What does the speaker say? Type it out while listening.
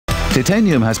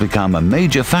Titanium has become a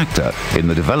major factor in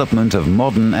the development of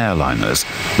modern airliners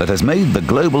that has made the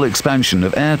global expansion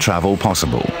of air travel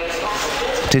possible.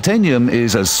 Titanium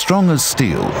is as strong as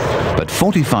steel, but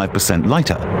 45%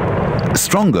 lighter,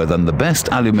 stronger than the best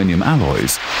aluminium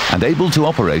alloys, and able to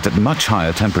operate at much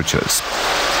higher temperatures.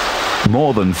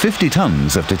 More than 50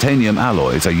 tons of titanium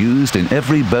alloys are used in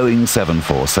every Boeing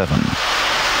 747.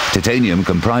 Titanium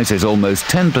comprises almost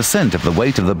 10% of the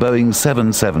weight of the Boeing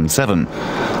 777,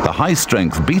 the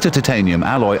high-strength beta-titanium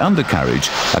alloy undercarriage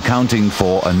accounting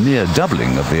for a near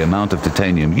doubling of the amount of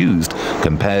titanium used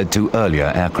compared to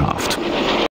earlier aircraft.